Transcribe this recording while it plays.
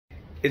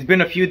It's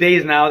been a few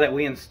days now that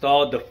we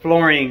installed the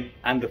flooring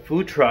on the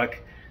food truck.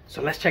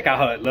 So let's check out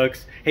how it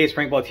looks. Hey, it's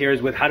Frank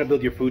Valterra with How to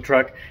Build Your Food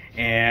Truck.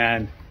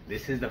 And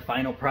this is the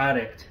final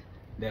product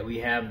that we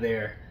have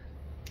there.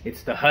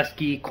 It's the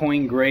Husky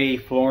coin gray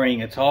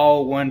flooring. It's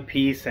all one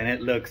piece and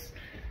it looks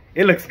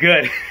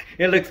good.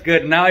 It looks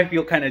good. Now I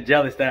feel kind of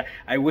jealous that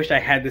I wish I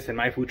had this in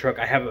my food truck.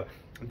 I have a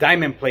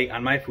diamond plate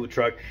on my food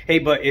truck. Hey,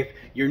 but if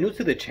you're new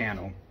to the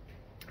channel,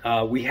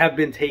 we have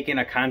been taking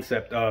a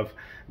concept of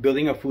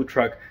building a food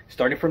truck,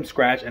 starting from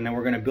scratch, and then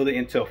we're gonna build it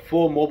into a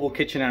full mobile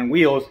kitchen on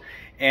wheels.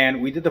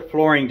 And we did the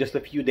flooring just a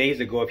few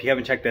days ago. If you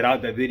haven't checked that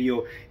out, that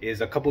video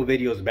is a couple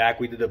videos back.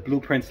 We did the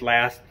blueprints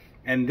last.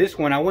 And this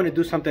one, I want to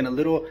do something a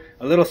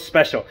little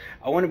special.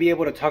 I want to be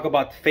able to talk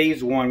about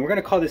phase one. We're going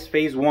to call this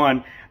phase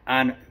one,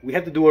 and we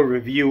have to do a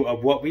review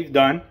of what we've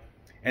done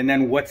and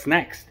then what's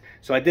next.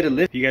 So I did a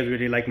list. You guys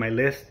really like my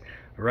list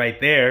right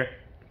there.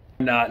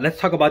 And let's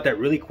talk about that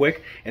really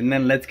quick, and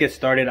then let's get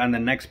started on the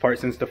next part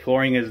since the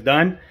flooring is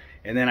done.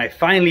 And then I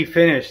finally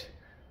finished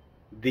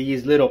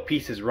these little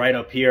pieces right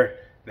up here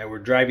that were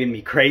driving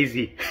me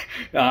crazy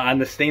on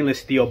the stainless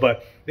steel.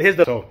 But here's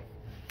the... So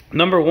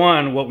number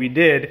one, what we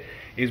did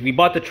is we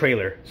bought the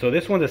trailer. So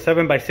this one's a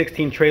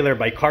 7x16 trailer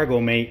by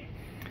CargoMate,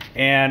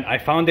 and I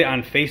found it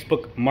on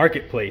Facebook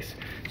Marketplace.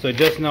 So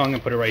just know, I'm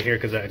gonna put it right here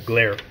because I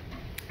glare.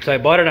 So I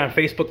bought it on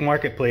Facebook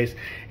Marketplace,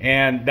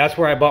 and that's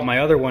where I bought my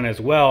other one as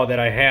well that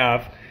I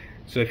have.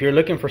 So if you're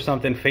looking for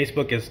something,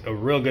 Facebook is a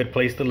real good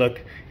place to look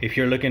if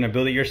you're looking to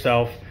build it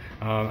yourself.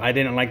 I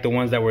didn't like the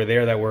ones that were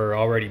there that were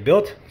already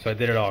built, so I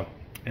did it all.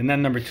 And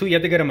then number two, you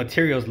have to get a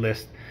materials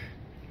list.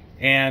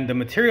 And the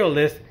material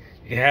list,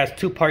 it has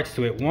two parts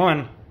to it.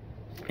 One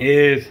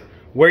is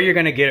where you're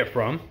gonna get it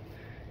from.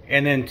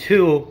 And then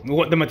two,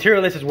 the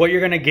material list is what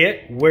you're gonna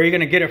get, where you're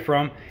gonna get it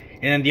from.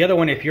 And then the other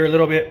one, if you're a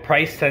little bit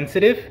price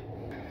sensitive,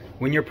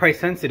 when you're price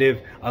sensitive,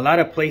 a lot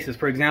of places,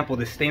 for example,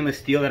 the stainless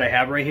steel that I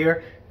have right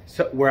here,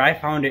 so where I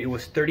found it, it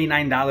was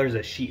 $39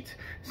 a sheet.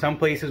 Some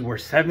places were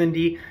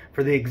 $70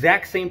 for the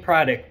exact same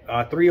product.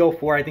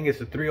 304, I think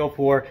it's a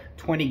 304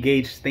 20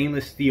 gauge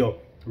stainless steel.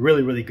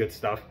 Really, really good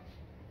stuff.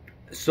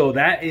 So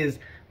that is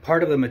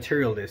part of the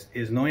material list,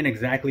 is knowing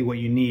exactly what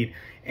you need.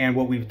 And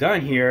what we've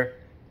done here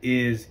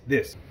is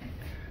this,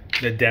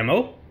 the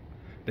demo.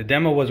 The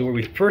demo was where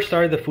we first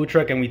started the food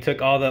truck and we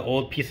took all the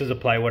old pieces of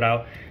plywood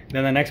out.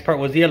 Then the next part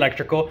was the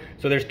electrical.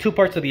 So there's two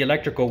parts of the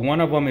electrical.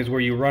 One of them is where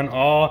you run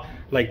all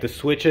like the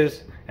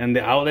switches and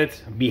the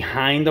outlets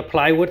behind the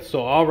plywood. So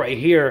all right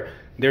here,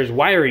 there's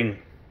wiring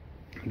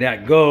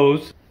that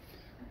goes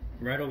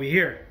right over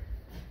here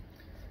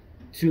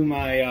to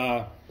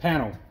my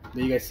panel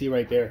that you guys see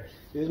right there.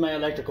 This is my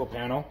electrical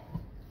panel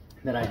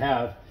that I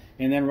have.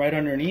 And then right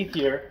underneath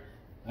here,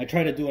 I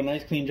try to do a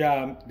nice clean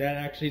job. That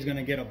actually is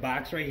gonna get a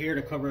box right here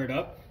to cover it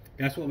up.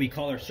 That's what we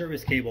call our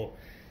service cable.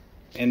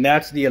 And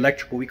that's the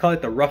electrical. We call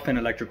it the rough-in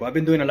electrical. I've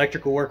been doing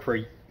electrical work for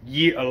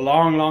a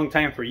long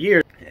time, for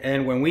years.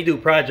 And when we do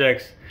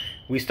projects,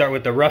 we start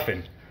with the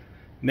rough-in.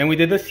 Then we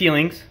did the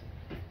ceilings.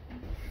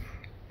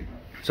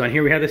 So in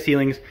here we have the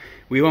ceilings.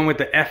 We went with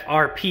the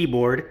FRP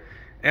board.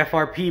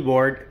 FRP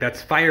board,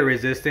 that's fire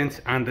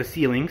resistance on the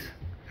ceilings.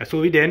 That's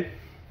what we did.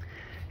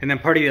 And then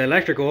part of the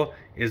electrical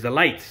is the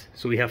lights.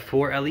 So we have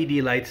 4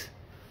 LED lights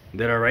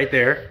that are right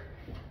there.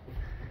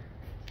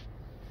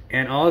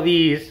 And all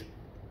these,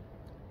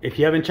 if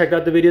you haven't checked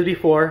out the videos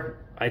before,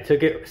 I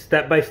took it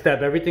step by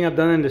step. Everything I've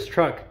done in this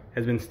truck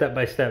has been step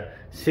by step.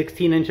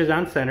 16 inches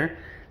on center.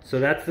 So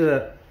that's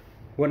the,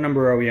 what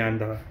number are we on?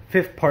 The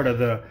 5th part of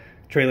the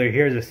trailer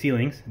here is the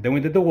ceilings. Then we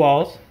did the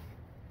walls.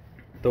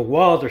 The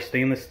walls are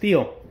stainless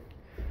steel.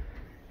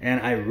 And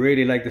I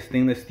really like the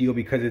stainless steel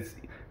because it's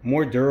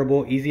more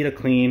durable, easy to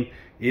clean.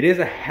 It is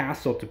a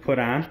hassle to put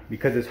on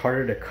because it's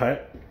harder to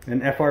cut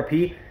than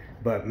FRP.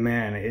 But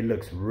man, it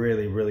looks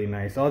really, really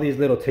nice. All these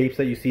little tapes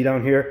that you see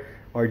down here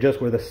are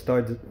just where the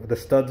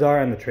studs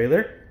are on the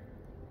trailer,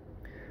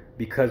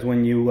 because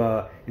when you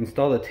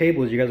install the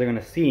tables, you guys are going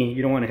to see,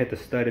 you don't want to hit the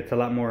stud. It's a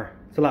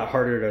lot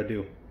harder to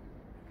do.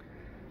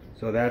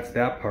 So that's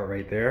that part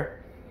right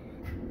there.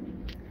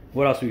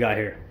 What else we got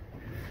here?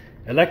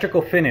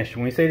 Electrical finish.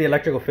 When we say the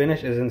electrical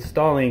finish, is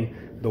installing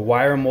the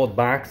WireMold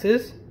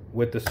boxes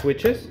with the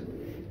switches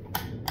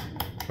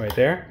right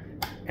there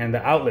and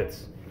the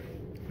outlets.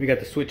 We got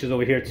the switches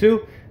over here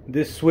too.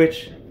 This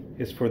switch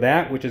is for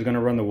that, which is going to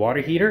run the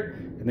water heater,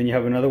 and then you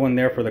have another one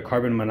there for the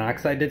carbon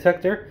monoxide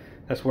detector.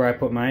 That's where I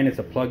put mine. It's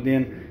a plugged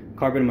in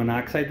carbon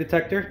monoxide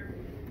detector.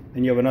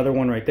 Then you have another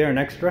one right there, an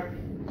extra,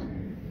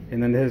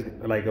 and then there's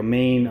like a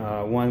main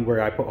one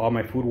where I put all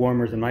my food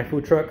warmers in my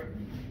food truck.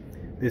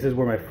 This is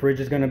where my fridge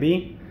is going to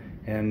be,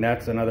 and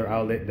that's another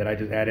outlet that I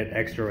just added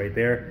extra right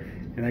there.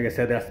 And like I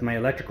said, that's my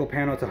electrical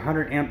panel. It's a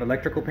 100 amp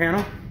electrical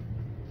panel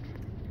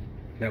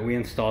that we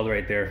installed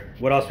right there.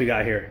 What else we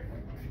got here?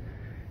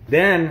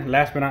 Then,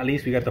 last but not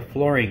least, we got the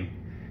flooring.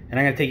 And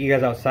I'm gonna take you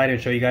guys outside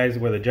and show you guys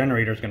where the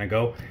generator is gonna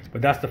go.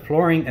 But that's the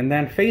flooring, and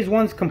then phase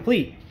one's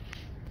complete.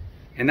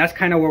 And that's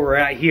kind of where we're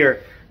at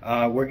here.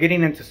 We're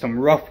getting into some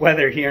rough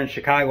weather here in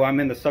Chicago.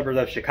 I'm in the suburbs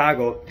of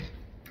Chicago,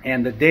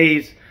 and the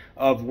days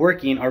of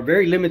working are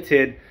very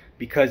limited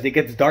because it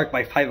gets dark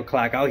by 5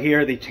 o'clock. Out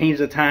here, they change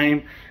the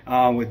time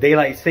with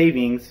daylight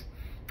savings,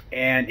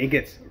 and it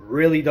gets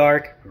really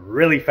dark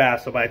really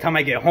fast. So by the time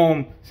I get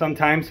home,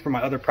 sometimes for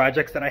my other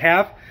projects that I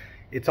have,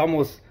 it's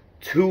almost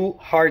too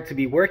hard to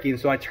be working.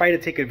 So I try to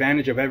take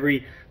advantage of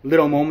every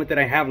little moment that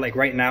I have. Like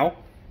right now,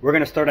 we're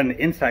gonna start on the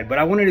inside, but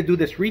I wanted to do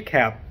this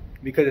recap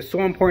because it's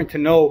so important to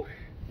know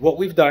what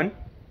we've done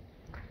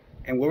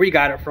and where we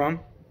got it from.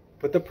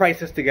 Put the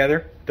prices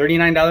together.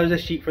 $39 a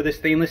sheet for the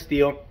stainless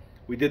steel.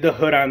 We did the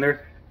hood on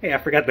there. Hey, I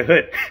forgot the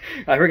hood.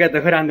 I forgot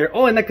the hood on there.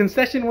 Oh, and the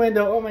concession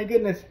window. Oh my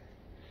goodness.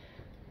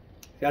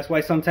 That's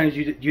why sometimes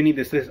you need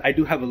this list. I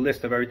do have a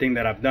list of everything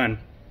that I've done,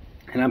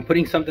 and I'm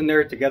putting something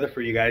there together for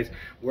you guys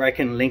where I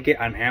can link it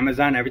on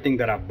Amazon, everything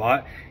that I've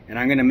bought, and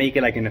I'm gonna make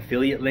it like an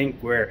affiliate link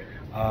where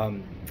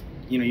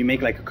you know, you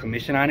make like a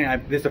commission on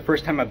it. This is the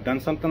first time I've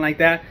done something like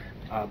that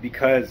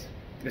because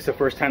it's the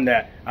first time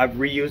that I've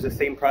reused the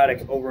same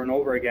products over and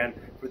over again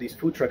for these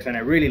food trucks, and I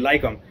really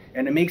like them.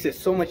 And it makes it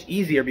so much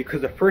easier because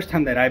the first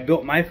time that I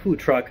built my food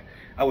truck,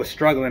 I was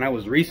struggling. I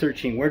was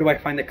researching, where do I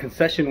find a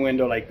concession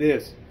window like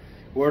this?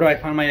 Where do I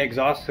find my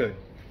exhaust hood?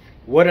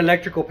 What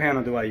electrical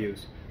panel do I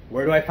use?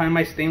 Where do I find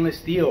my stainless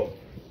steel?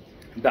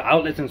 The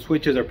outlets and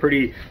switches are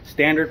pretty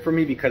standard for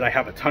me because I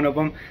have a ton of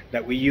them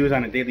that we use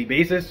on a daily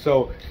basis.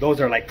 So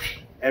those are like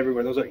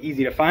everywhere. Those are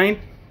easy to find.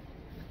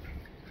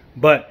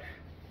 But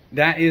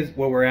that is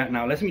where we're at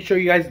now. Let me show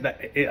you guys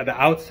the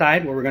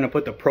outside where we're going to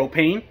put the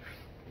propane.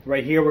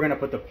 Right here, we're going to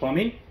put the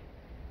plumbing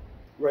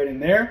right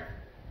in there.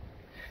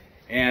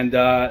 And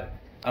a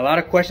lot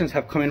of questions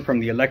have come in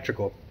from the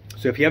electrical.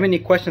 So if you have any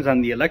questions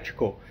on the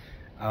electrical,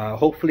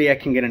 hopefully I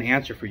can get an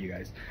answer for you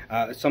guys.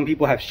 Some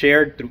people have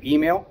shared through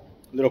email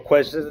little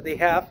questions that they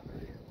have,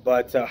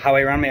 but how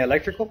I run my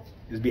electrical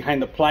is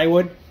behind the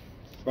plywood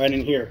right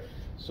in here.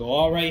 So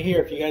all right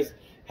here, if you guys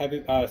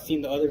haven't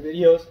seen the other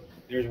videos,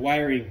 there's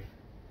wiring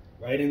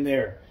right in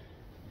there.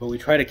 But we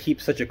try to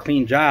keep such a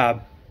clean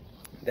job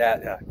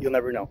that you'll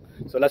never know.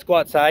 So let's go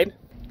outside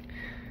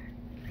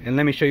and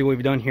let me show you what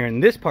we've done here. In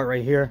this part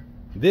right here,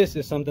 this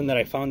is something that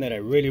I found that I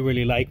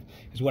really like.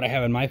 Is what I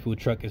have in my food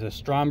truck is a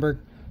Stromberg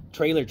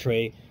trailer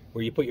tray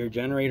where you put your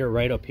generator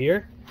right up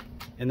here,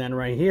 and then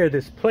right here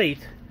this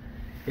plate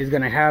is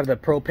going to have the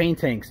propane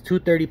tanks.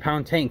 2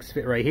 30-pound tanks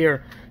fit right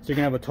here, so you're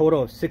going to have a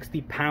total of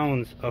 60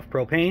 pounds of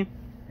propane.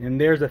 And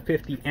there's a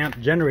 50 amp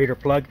generator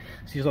plug.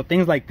 See, so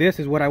things like this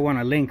is what I want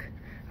to link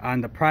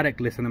on the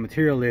product list and the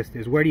material list.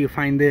 Is where do you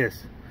find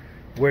this,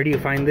 where do you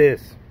find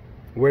this,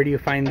 where do you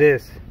find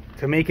this,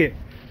 to make it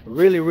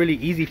really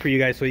easy for you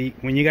guys. So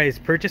when you guys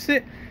purchase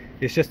it,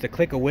 it's just a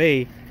click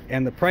away,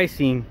 and the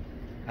pricing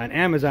on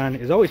Amazon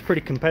is always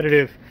pretty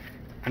competitive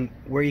on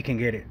where you can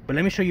get it. But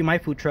let me show you my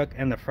food truck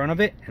and the front of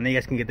it, and then you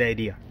guys can get the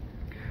idea.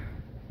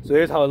 So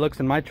here's how it looks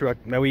in my truck.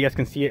 That way you guys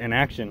can see it in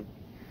action.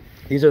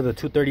 These are the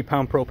 2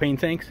 30-pound propane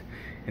tanks,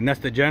 and that's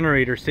the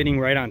generator sitting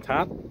right on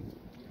top.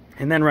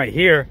 And then right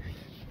here,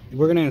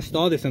 we're gonna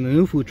install this on the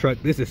new food truck.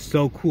 This is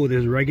so cool.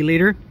 This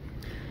regulator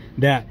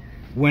that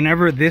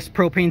whenever this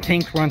propane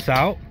tank runs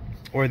out,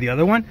 or the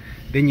other one,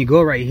 then you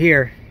go right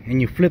here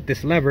and you flip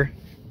this lever,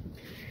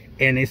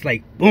 and it's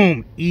like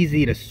boom,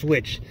 easy to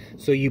switch.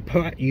 So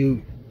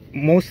you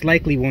most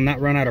likely will not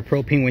run out of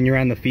propane when you're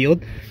on the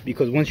field,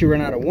 because once you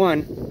run out of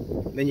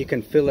one, then you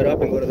can fill it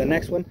up and go to the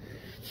next one.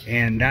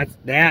 And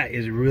that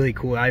is really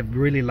cool. I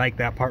really like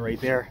that part right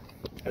there.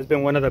 That's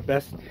been one of the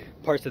best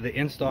parts of the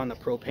install on the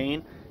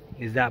propane,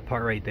 is that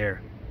part right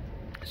there.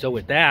 So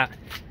with that,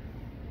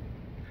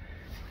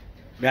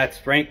 that's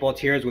Frank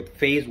Valterra's with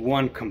phase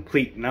 1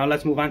 complete. Now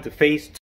let's move on to phase 2.